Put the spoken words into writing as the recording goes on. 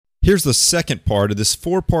Here's the second part of this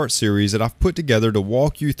 4-part series that I've put together to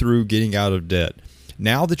walk you through getting out of debt.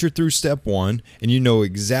 Now that you're through step 1 and you know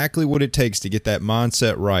exactly what it takes to get that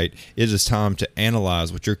mindset right, it is time to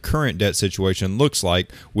analyze what your current debt situation looks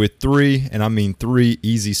like with 3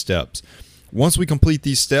 easy steps. Once we complete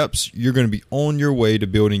these steps, you're going to be on your way to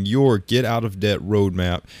building your get out of debt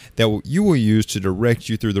roadmap that you will use to direct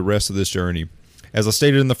you through the rest of this journey. As I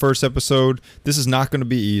stated in the first episode, this is not going to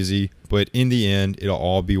be easy, but in the end, it'll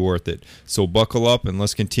all be worth it. So buckle up and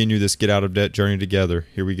let's continue this get out of debt journey together.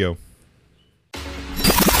 Here we go.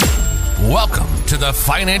 Welcome to the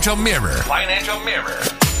Financial Mirror.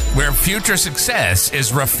 Where future success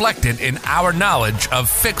is reflected in our knowledge of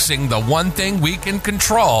fixing the one thing we can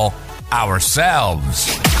control, ourselves.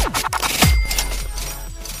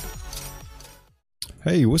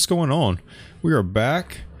 Hey, what's going on? We are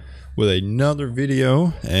back with another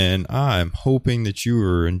video, and I'm hoping that you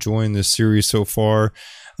are enjoying this series so far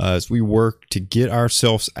as we work to get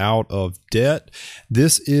ourselves out of debt.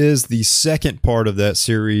 This is the second part of that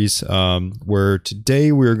series, where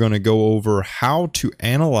today we're going to go over how to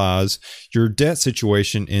analyze your debt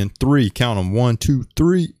situation in 3. Count them. 1, 2,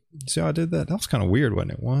 3. See how I did that? That was kind of weird,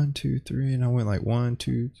 wasn't it? 1, 2, 3, and I went like 1,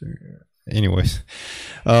 2, 3. Anyways,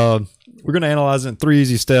 we're going to analyze it in 3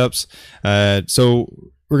 easy steps. So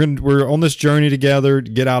we're on this journey together to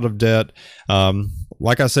get out of debt.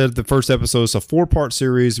 Like I said, the first episode is a 4-part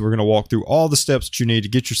series. We're going to walk through all the steps that you need to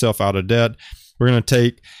get yourself out of debt. We're going to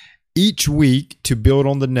take each week to build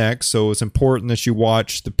on the next. So it's important that you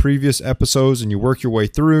watch the previous episodes and you work your way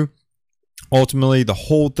through. Ultimately, the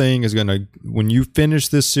whole thing is going to, when you finish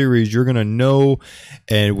this series, you're going to know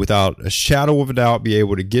and without a shadow of a doubt be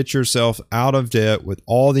able to get yourself out of debt with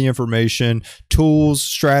all the information, tools,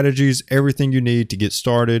 strategies, everything you need to get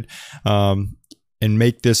started and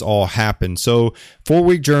make this all happen. So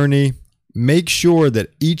 4-week journey. Make sure that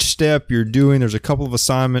each step you're doing, there's a couple of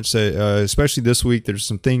assignments, especially this week, there's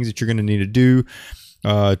some things that you're going to need to do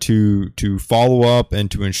to follow up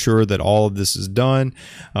and to ensure that all of this is done.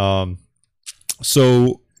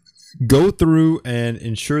 So go through and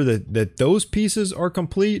ensure that those pieces are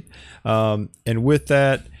complete. And with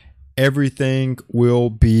that, everything will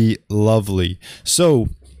be lovely. So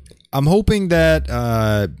I'm hoping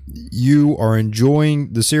that you are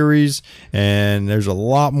enjoying the series, and there's a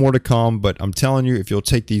lot more to come, but I'm telling you, if you'll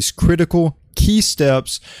take these critical key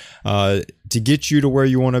steps to get you to where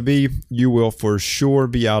you want to be, you will for sure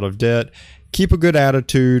be out of debt. Keep a good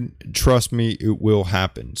attitude. Trust me, it will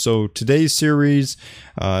happen. So today's series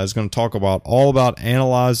is going to talk all about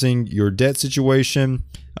analyzing your debt situation.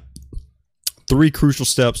 3 crucial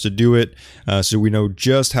steps to do it, so we know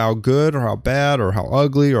just how good or how bad or how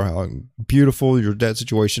ugly or how beautiful your debt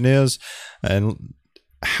situation is, and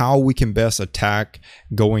how we can best attack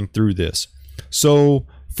going through this. So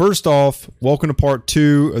first off, welcome to part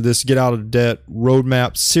 2 of this Get Out of Debt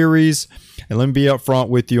Roadmap series. And let me be upfront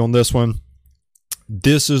with you on this one.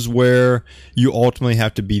 This is where you ultimately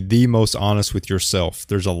have to be the most honest with yourself.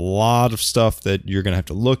 There's a lot of stuff that you're going to have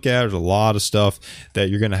to look at. There's a lot of stuff that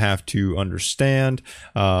you're going to have to understand.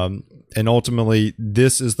 And ultimately,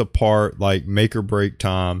 this is the part, like make or break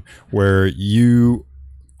time, where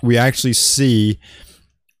we actually see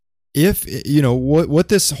if, you know, what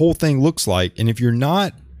this whole thing looks like. And if you're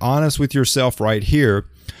not honest with yourself right here,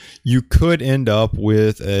 you could end up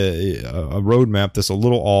with a roadmap that's a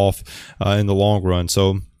little off in the long run.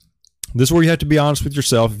 So this is where you have to be honest with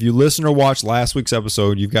yourself. If you listen or watch last week's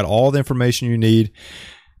episode, you've got all the information you need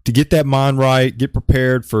to get that mind right, get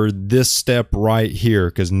prepared for this step right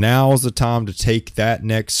here, because now is the time to take that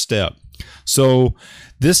next step. So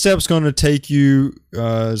this step's going to take you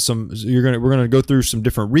we're going to go through some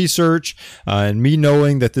different research, and me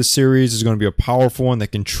knowing that this series is going to be a powerful one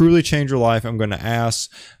that can truly change your life, I'm going to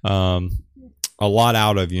ask a lot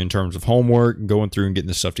out of you in terms of homework and going through and getting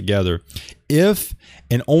this stuff together. If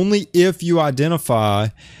and only if you identify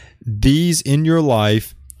these in your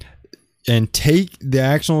life and take the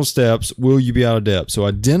actionable steps, will you be out of debt. So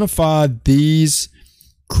identify these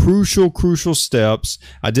crucial steps,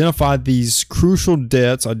 identify these crucial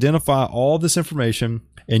debts, identify all this information,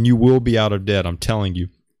 and you will be out of debt. I'm telling you.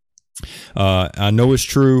 I know it's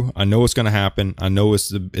true. I know it's going to happen. I know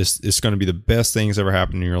it's going to be the best things ever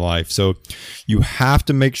happened in your life. So you have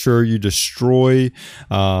to make sure you destroy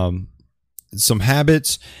some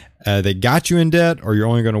habits that got you in debt, or you're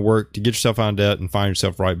only going to work to get yourself out of debt and find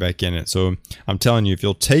yourself right back in it. So I'm telling you, if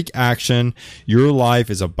you'll take action, your life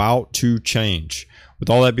is about to change. With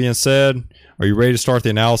all that being said, are you ready to start the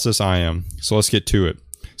analysis? I am. So let's get to it.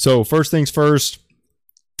 So first things first,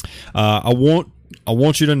 I want I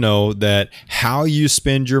want you to know that how you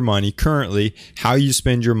spend your money currently, how you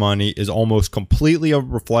spend your money is almost completely a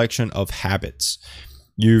reflection of habits.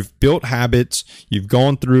 You've built habits, you've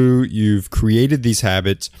gone through, you've created these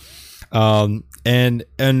habits,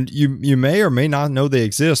 and you may or may not know they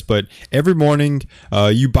exist, but every morning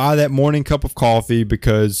you buy that morning cup of coffee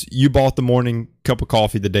because you bought the morning cup of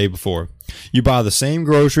coffee the day before. You buy the same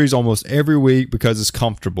groceries almost every week because it's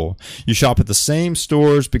comfortable. You shop at the same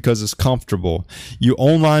stores because it's comfortable. You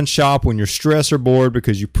online shop when you're stressed or bored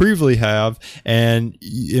because you previously have, and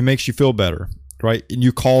it makes you feel better, right? And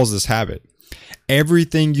you cause this habit.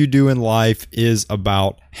 Everything you do in life is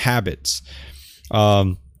about habits.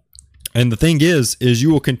 And the thing is you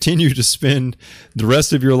will continue to spend the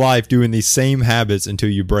rest of your life doing these same habits until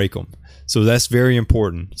you break them. So that's very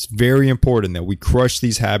important. It's very important that we crush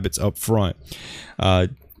these habits up front.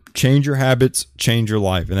 Change your habits, change your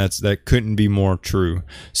life. And that couldn't be more true.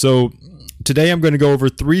 So today I'm going to go over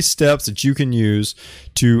 3 steps that you can use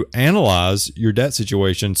to analyze your debt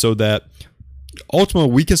situation so that ultimately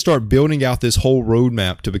we can start building out this whole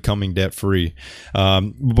roadmap to becoming debt free.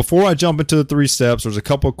 Before I jump into the 3 steps, there's a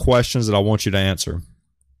couple of questions that I want you to answer.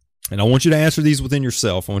 And I want you to answer these within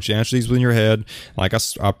yourself. I want you to answer these within your head. Like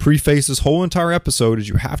I preface this whole entire episode is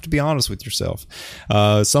you have to be honest with yourself.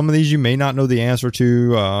 Some of these you may not know the answer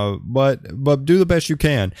to, but do the best you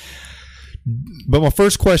can. But my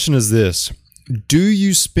first question is this. Do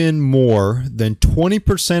you spend more than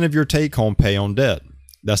 20% of your take-home pay on debt?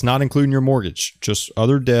 That's not including your mortgage, just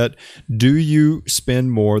other debt. Do you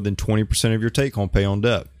spend more than 20% of your take-home pay on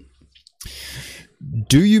debt?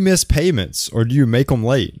 Do you miss payments or do you make them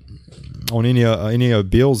late on any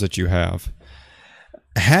bills that you have?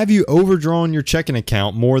 Have you overdrawn your checking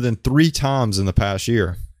account more than 3 times in the past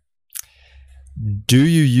year? Do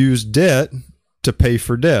you use debt to pay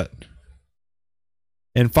for debt?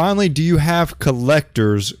 And finally, do you have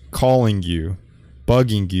collectors calling you,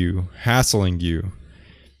 bugging you, hassling you?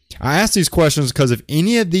 I ask these questions because if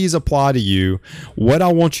any of these apply to you, what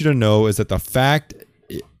I want you to know is that the fact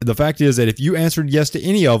is that if you answered yes to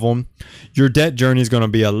any of them, your debt journey is going to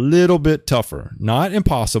be a little bit tougher. Not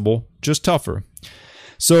impossible, just tougher.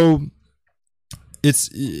 So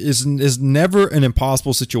it's never an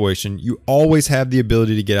impossible situation. You always have the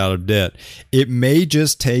ability to get out of debt. It may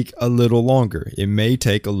just take a little longer. It may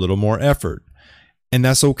take a little more effort. And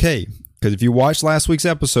that's okay. Because if you watched last week's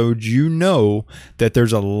episode, you know that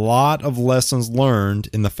there's a lot of lessons learned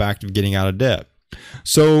in the fact of getting out of debt.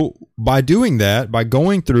 So by doing that, by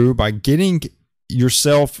going through, by getting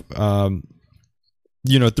yourself, through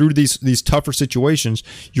these tougher situations,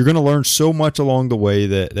 you're going to learn so much along the way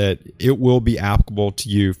that it will be applicable to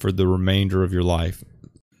you for the remainder of your life.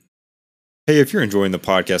 Hey, if you're enjoying the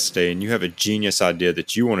podcast today and you have a genius idea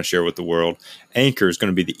that you want to share with the world, Anchor is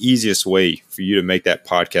going to be the easiest way for you to make that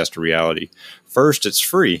podcast a reality. First, it's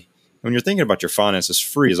free. When you're thinking about your finances,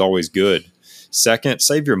 free is always good. Second,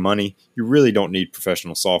 save your money. You really don't need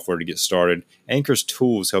professional software to get started. Anchor's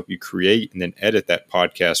tools help you create and then edit that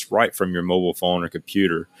podcast right from your mobile phone or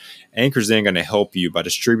computer. Anchor's then going to help you by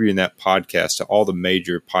distributing that podcast to all the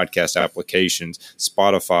major podcast applications,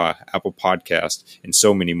 Spotify, Apple Podcasts, and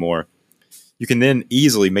so many more. You can then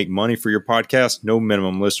easily make money for your podcast. No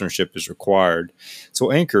minimum listenership is required.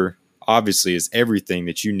 So Anchor obviously is everything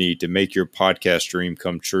that you need to make your podcast dream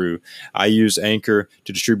come true. I use Anchor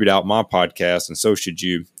to distribute out my podcast, and so should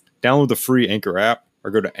you. Download the free Anchor app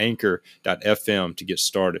or go to anchor.fm to get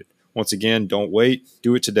started. Once again, don't wait.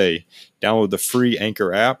 Do it today. Download the free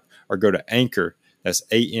Anchor app or go to Anchor. That's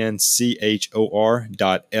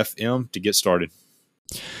ANCHOR.FM to get started.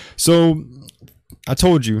 So I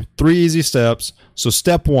told you 3 easy steps. So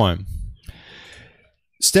step 1.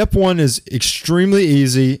 Step 1 is extremely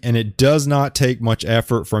easy and it does not take much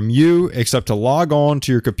effort from you except to log on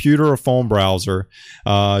to your computer or phone browser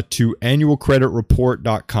to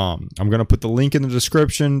annualcreditreport.com. I'm going to put the link in the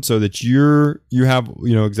description so that you have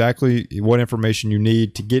exactly what information you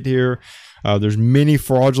need to get here. There's many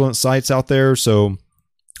fraudulent sites out there, so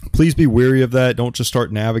please be wary of that. Don't just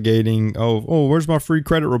start navigating. Oh, where's my free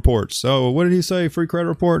credit reports? So what did he say? Free credit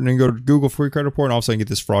report. And then go to Google free credit report and all of a sudden get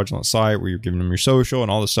this fraudulent site where you're giving them your social and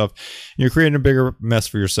all this stuff. And you're creating a bigger mess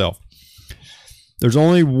for yourself. There's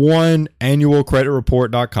only one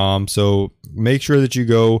annualcreditreport.com. So make sure that you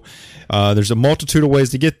go. There's a multitude of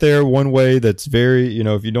ways to get there. One way that's very,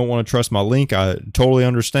 if you don't want to trust my link, I totally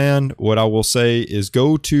understand. What I will say is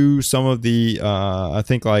go to some of the, I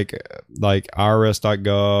think like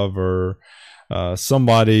IRS.gov or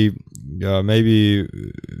somebody, maybe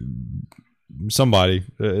somebody,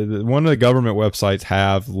 one of the government websites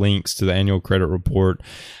have links to the annual credit report.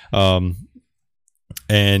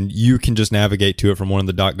 and you can just navigate to it from one of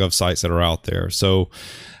the .gov sites that are out there. So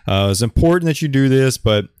it's important that you do this,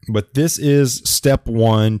 but this is step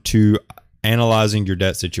one to analyzing your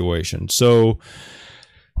debt situation. So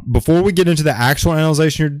before we get into the actual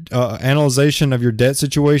analyzation of your debt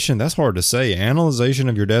situation, that's hard to say. Analyzation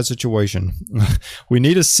of your debt situation. We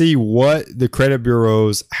need to see what the credit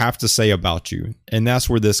bureaus have to say about you, and that's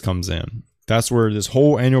where this comes in. That's where this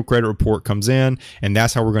whole annual credit report comes in, and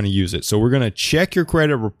that's how we're going to use it. So we're going to check your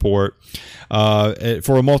credit report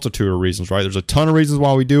for a multitude of reasons, right? There's a ton of reasons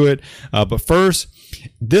why we do it. But first,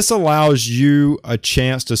 this allows you a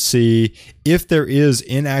chance to see if there is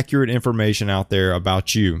inaccurate information out there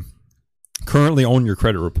about you currently on your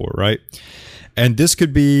credit report, right? And this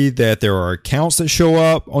could be that there are accounts that show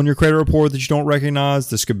up on your credit report that you don't recognize.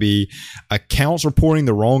 This could be accounts reporting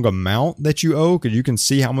the wrong amount that you owe, because you can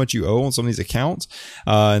see how much you owe on some of these accounts.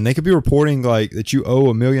 And they could be reporting like that you owe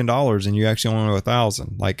 $1 million and you actually only owe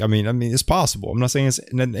 1,000. Like, I mean, it's possible. I'm not saying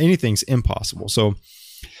anything's impossible. So,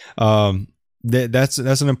 that's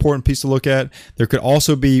an important piece to look at. There could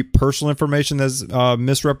also be personal information that's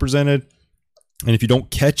misrepresented. And if you don't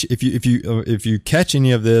catch, if you catch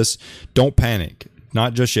any of this, don't panic.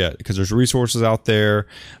 Not just yet, because there's resources out there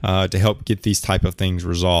to help get these type of things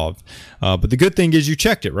resolved. But the good thing is you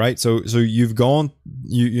checked it, right? So you've gone,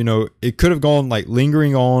 you know, it could have gone like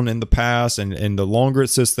lingering on in the past, and the longer it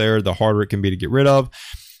sits there, the harder it can be to get rid of.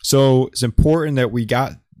 So it's important that we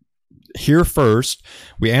got here first.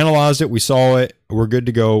 We analyzed it, we saw it, we're good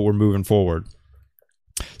to go, we're moving forward.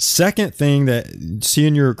 Second thing that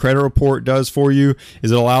seeing your credit report does for you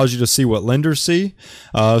is it allows you to see what lenders see.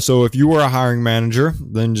 So if you were a hiring manager,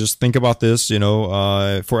 then just think about this, you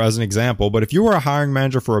know, for as an example. But if you were a hiring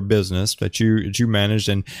manager for a business that you managed,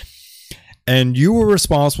 and you were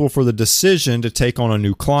responsible for the decision to take on a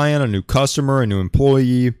new client, a new customer, a new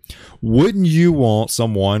employee, wouldn't you want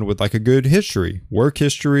someone with like a good history, work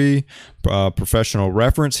history, professional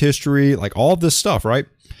reference history, like all of this stuff, right?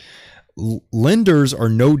 Lenders are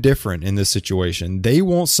no different in this situation. They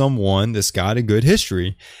want someone that's got a good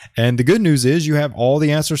history. And the good news is you have all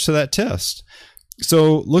the answers to that test.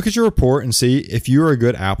 So look at your report and see if you're a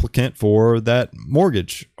good applicant for that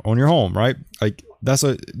mortgage on your home, right? Like this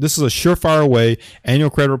is a surefire way.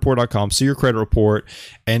 Annualcreditreport.com. See your credit report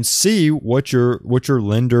and see what your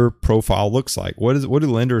lender profile looks like. What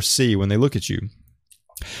do lenders see when they look at you?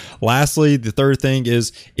 Lastly, the third thing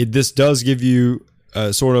is this does give you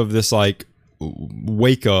sort of this like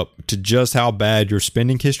wake up to just how bad your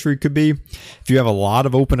spending history could be. If you have a lot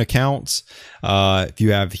of open accounts, if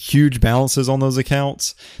you have huge balances on those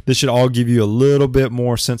accounts, this should all give you a little bit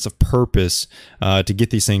more sense of purpose to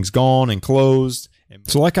get these things gone and closed.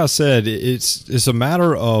 So like I said, it's a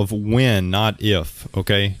matter of when, not if,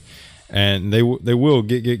 okay? And they will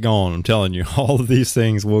get gone. I'm telling you, all of these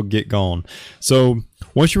things will get gone. So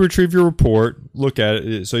once you retrieve your report, look at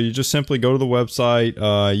it. So you just simply go to the website.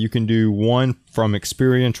 You can do one from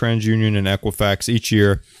Experian, TransUnion, and Equifax each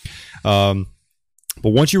year. But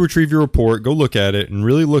once you retrieve your report, go look at it and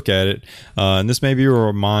really look at it. And this maybe will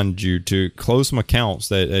remind you to close some accounts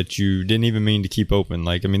that you didn't even mean to keep open.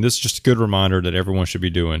 Like, I mean, this is just a good reminder that everyone should be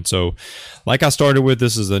doing. So like I started with,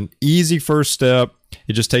 this is an easy first step.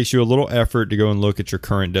 It just takes you a little effort to go and look at your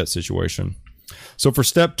current debt situation. So for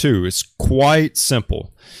step 2, it's quite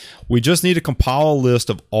simple. We just need to compile a list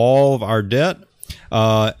of all of our debt,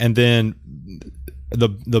 and then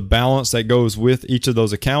the balance that goes with each of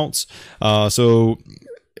those accounts. So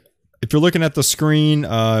if you're looking at the screen,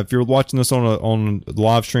 if you're watching this on a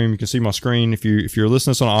live stream, you can see my screen. If you're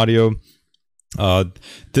listening to this on audio,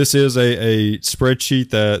 this is a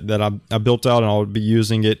spreadsheet that I built out, and I'll be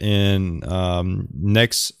using it in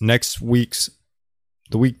next week's,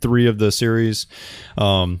 the week 3 of the series.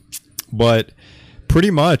 But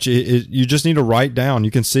pretty much you just need to write down.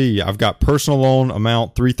 You can see I've got personal loan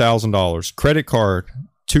amount $3,000, credit card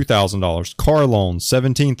 $2,000, car loan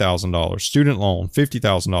 $17,000, student loan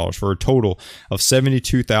 $50,000, for a total of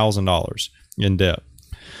 $72,000 in debt.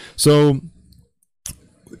 So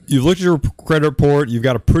you've looked at your credit report, you've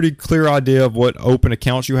got a pretty clear idea of what open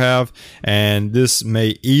accounts you have, and this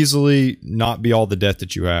may easily not be all the debt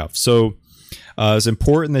that you have. So it's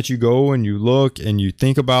important that you go and you look and you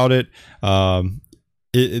think about it.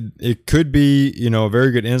 It could be, you know, a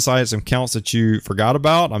very good insight, some accounts that you forgot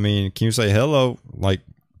about. I mean, can you say, hello, like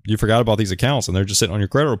you forgot about these accounts and they're just sitting on your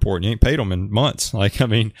credit report and you ain't paid them in months. Like, I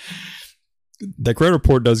mean, that credit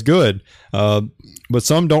report does good, but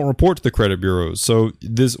some don't report to the credit bureaus. So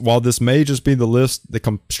while this may just be the list that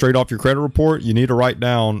come straight off your credit report, you need to write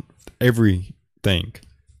down everything.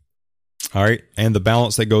 All right. And the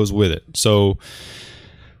balance that goes with it. So,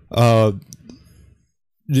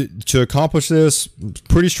 to accomplish this,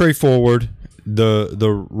 pretty straightforward.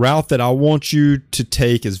 The route that I want you to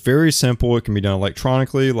take is very simple. It can be done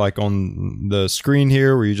electronically, like on the screen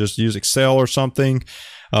here, where you just use Excel or something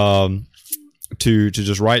to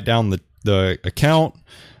just write down the account,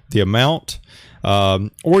 the amount,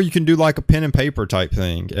 or you can do like a pen and paper type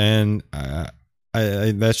thing, and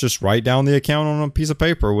that's just write down the account on a piece of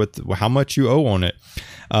paper with how much you owe on it.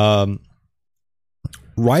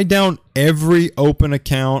 Write down every open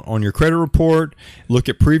account on your credit report, look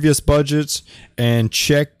at previous budgets, and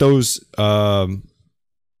check those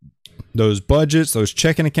budgets, those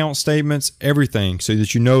checking account statements, everything, so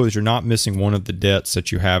that you know that you're not missing one of the debts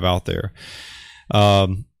that you have out there.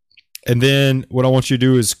 And then what I want you to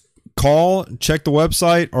do is call, check the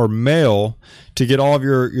website, or mail to get all of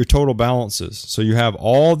your total balances. So you have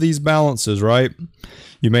all these balances, right?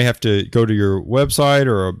 You may have to go to your website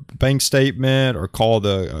or a bank statement or call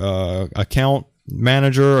the account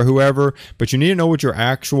manager or whoever, but you need to know what your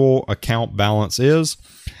actual account balance is.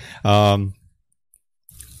 And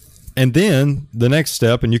then the next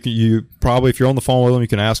step, and you probably, if you're on the phone with them, you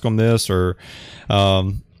can ask them this, or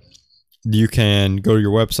you can go to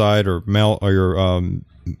your website or mail or your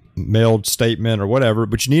mailed statement or whatever,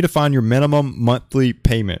 but you need to find your minimum monthly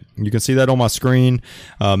payment. You can see that on my screen.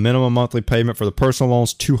 Minimum monthly payment for the personal loan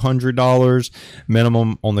is $200.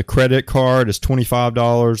 Minimum on the credit card is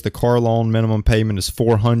 $25. The car loan minimum payment is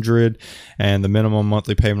 $400, and the minimum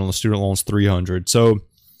monthly payment on the student loan is $300. So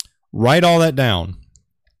write all that down.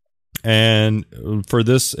 And for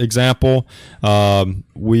this example,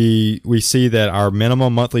 we see that our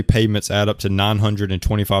minimum monthly payments add up to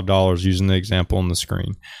 $925 using the example on the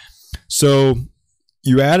screen. So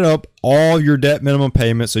you add up all your debt minimum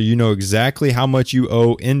payments, so you know exactly how much you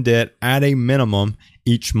owe in debt at a minimum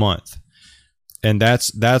each month. And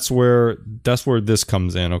that's where this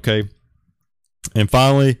comes in, okay? And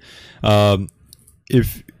finally,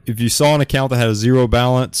 if you saw an account that had a zero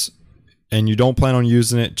balance and you don't plan on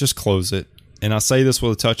using it, just close it. And I say this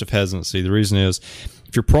with a touch of hesitancy. The reason is,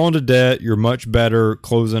 if you're prone to debt, you're much better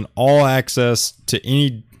closing all access to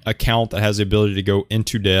any account that has the ability to go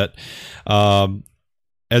into debt,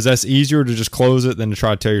 as that's easier to just close it than to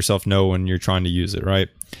try to tell yourself no when you're trying to use it, right?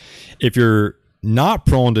 If you're not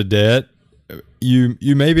prone to debt, you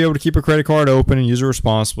may be able to keep a credit card open and use it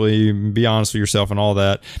responsibly, be honest with yourself and all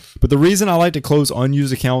that. But the reason I like to close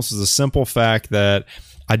unused accounts is the simple fact that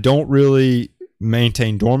I don't really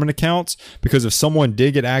maintain dormant accounts, because if someone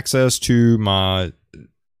did get access to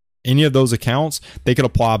any of those accounts, they could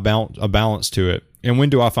apply a balance to it. And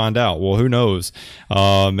when do I find out? Well, who knows?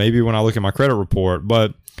 Maybe when I look at my credit report,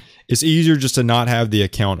 but it's easier just to not have the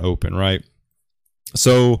account open, right?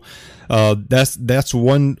 So that's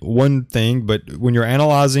one thing. But when you're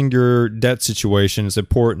analyzing your debt situation, it's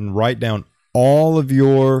important, write down all of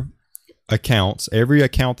your accounts, every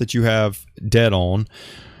account that you have debt on,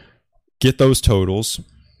 get those totals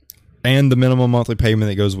and the minimum monthly payment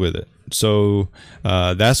that goes with it. So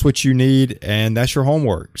that's what you need, and that's your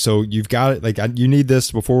homework. So you've got it. You need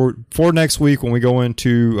this before next week when we go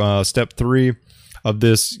into step 3 of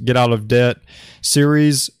this Get Out of Debt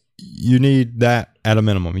series. You need that at a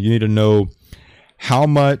minimum. You need to know how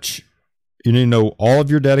much. You need to know all of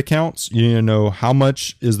your debt accounts. You need to know how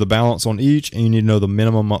much is the balance on each, and you need to know the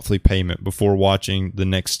minimum monthly payment before watching the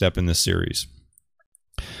next step in this series.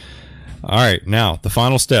 All right, now the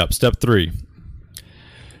final step, step 3.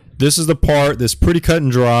 This is the part that's pretty cut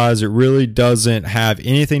and dry, as it really doesn't have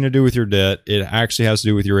anything to do with your debt. It actually has to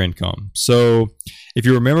do with your income. So if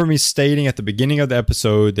you remember me stating at the beginning of the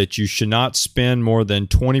episode that you should not spend more than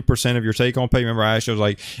 20% of your take-home pay. Remember, I asked you, I was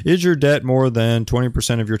like, is your debt more than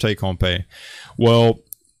 20% of your take-home pay? Well,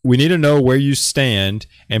 we need to know where you stand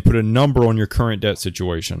and put a number on your current debt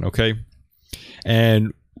situation, okay?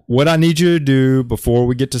 And what I need you to do before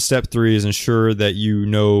we get to step 3 is ensure that you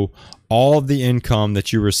know all of the income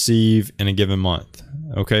that you receive in a given month,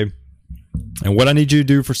 okay? And what I need you to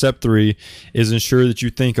do for step 3 is ensure that you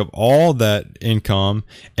think of all that income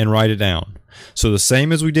and write it down. So the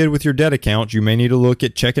same as we did with your debt account, you may need to look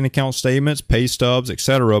at checking account statements, pay stubs,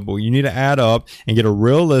 etc., but you need to add up and get a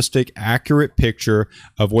realistic, accurate picture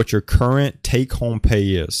of what your current take-home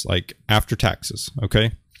pay is, like after taxes,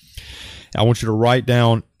 okay? I want you to write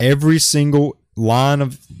down every single line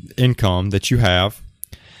of income that you have,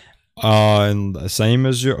 and the same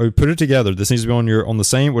as put it together. This needs to be on the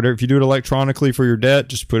same, whatever. If you do it electronically for your debt,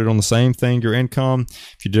 just put it on the same thing, your income.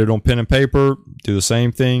 If you did it on pen and paper, do the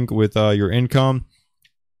same thing with your income,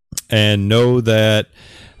 and know that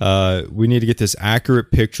we need to get this accurate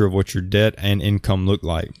picture of what your debt and income look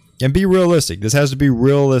like. And be realistic. This has to be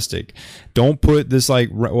realistic. Don't put this like,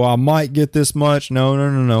 well, I might get this much.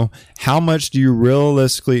 No. How much do you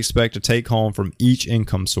realistically expect to take home from each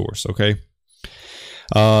income source? Okay.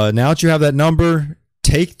 Now that you have that number,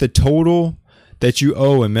 take the total that you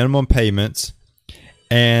owe in minimum payments,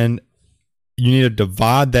 and you need to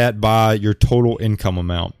divide that by your total income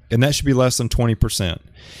amount. And that should be less than 20%.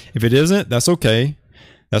 If it isn't, that's okay.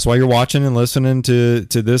 That's why you're watching and listening to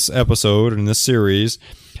this episode and this series.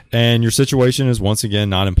 And your situation is, once again,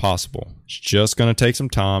 not impossible. It's just going to take some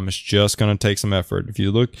time. It's just going to take some effort. If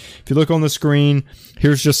you look on the screen,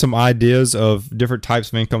 here's just some ideas of different types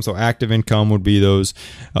of income. So active income would be those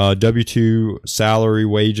W-2 salary,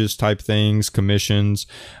 wages type things, commissions,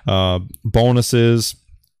 bonuses,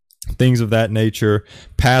 things of that nature.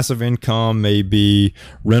 Passive income may be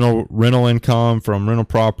rental income from rental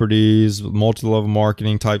properties, multi-level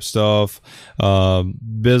marketing type stuff,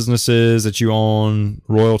 businesses that you own,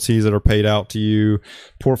 royalties that are paid out to you.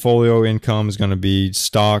 Portfolio income is going to be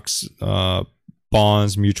stocks,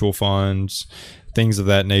 bonds, mutual funds, things of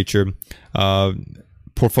that nature.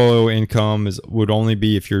 Portfolio income would only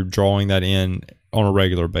be if you're drawing that in on a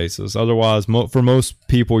regular basis. Otherwise, for most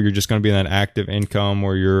people, you're just going to be in that active income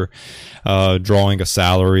where you're drawing a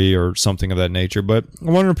salary or something of that nature. But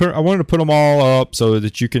I wanted to put them all up so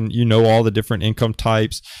that you know all the different income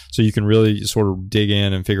types, so you can really sort of dig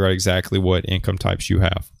in and figure out exactly what income types you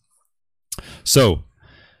have. So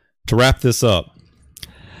to wrap this up,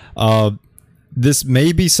 this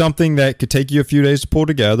may be something that could take you a few days to pull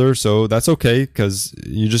together, so that's okay, because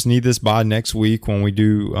you just need this by next week when we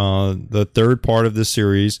do the third part of this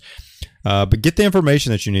series. But get the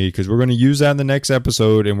information that you need, because we're going to use that in the next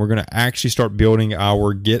episode, and we're going to actually start building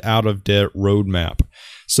our get out of debt roadmap.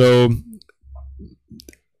 So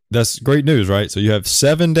that's great news, right? So you have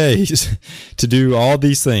 7 days to do all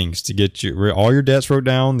these things, to get all your debts wrote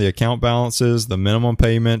down, the account balances, the minimum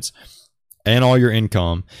payments, and all your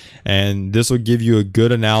income. And this will give you a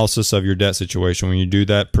good analysis of your debt situation. When you do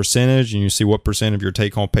that percentage and you see what percent of your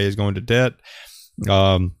take-home pay is going to debt,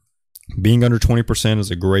 being under 20% is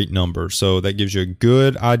a great number. So that gives you a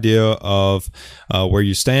good idea of where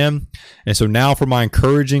you stand. And so now for my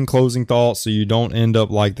encouraging closing thoughts, so you don't end up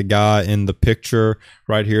like the guy in the picture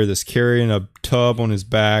right here that's carrying a tub on his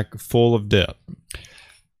back full of debt.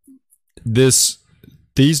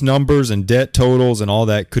 These numbers and debt totals and all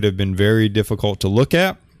that could have been very difficult to look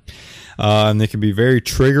at. And they can be very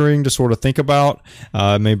triggering to sort of think about.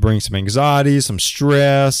 It may bring some anxiety, some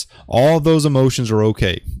stress. All of those emotions are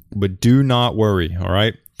okay, but do not worry, all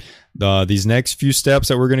right? These next few steps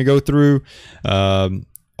that we're going to go through are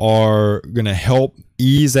going to help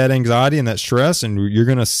ease that anxiety and that stress, and you're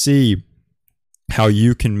going to see how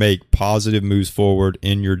you can make positive moves forward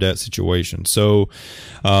in your debt situation. So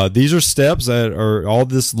these are steps that are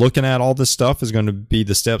looking at all this stuff is going to be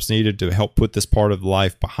the steps needed to help put this part of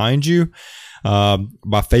life behind you.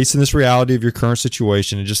 By facing this reality of your current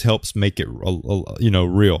situation, it just helps make it,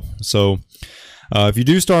 real. So if you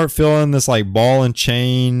do start feeling this like ball and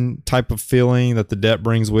chain type of feeling that the debt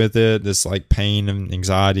brings with it, this like pain and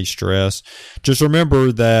anxiety, stress, just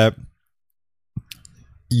remember that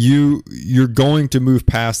you're going to move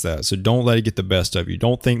past that. So don't let it get the best of you.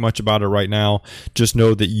 Don't think much about it right now. Just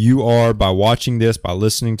know that you are, by watching this, by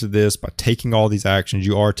listening to this, by taking all these actions,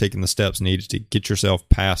 you are taking the steps needed to get yourself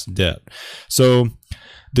past debt. So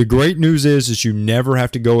the great news is you never have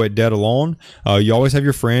to go at debt alone. You always have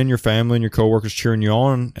your friend, your family, and your coworkers cheering you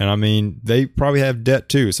on. And I mean, they probably have debt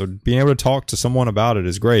too. So being able to talk to someone about it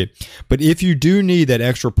is great. But if you do need that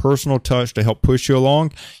extra personal touch to help push you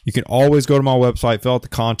along, you can always go to my website, fill out the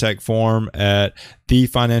contact form at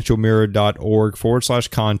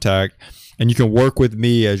thefinancialmirror.org/contact. And you can work with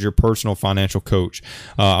me as your personal financial coach.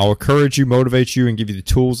 I'll encourage you, motivate you, and give you the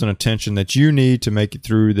tools and attention that you need to make it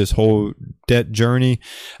through this whole debt journey.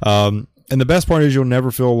 And the best part is you'll never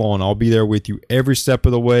feel alone. I'll be there with you every step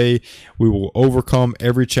of the way. We will overcome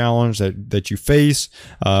every challenge that you face,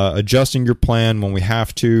 adjusting your plan when we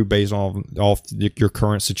have to based on your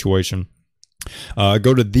current situation.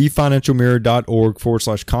 Go to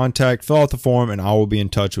thefinancialmirror.org/contact, fill out the form, and I will be in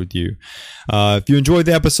touch with you. If you enjoyed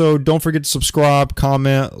the episode, don't forget to subscribe,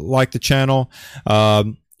 comment, like the channel.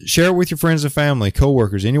 Share it with your friends and family,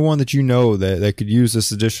 coworkers, anyone that you know that could use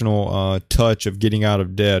this additional touch of getting out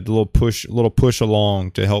of debt, a little push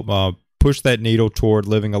along to help push that needle toward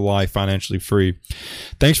living a life financially free.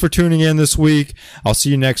 Thanks for tuning in this week. I'll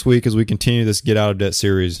see you next week as we continue this Get Out of Debt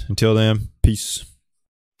series. Until then, peace.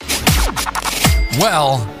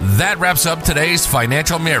 Well, that wraps up today's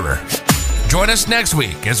Financial Mirror. Join us next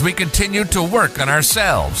week as we continue to work on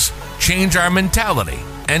ourselves, change our mentality,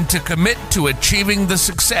 and to commit to achieving the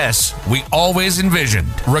success we always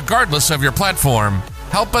envisioned. Regardless of your platform,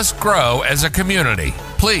 help us grow as a community.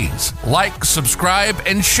 Please like, subscribe,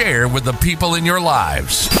 and share with the people in your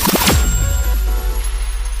lives.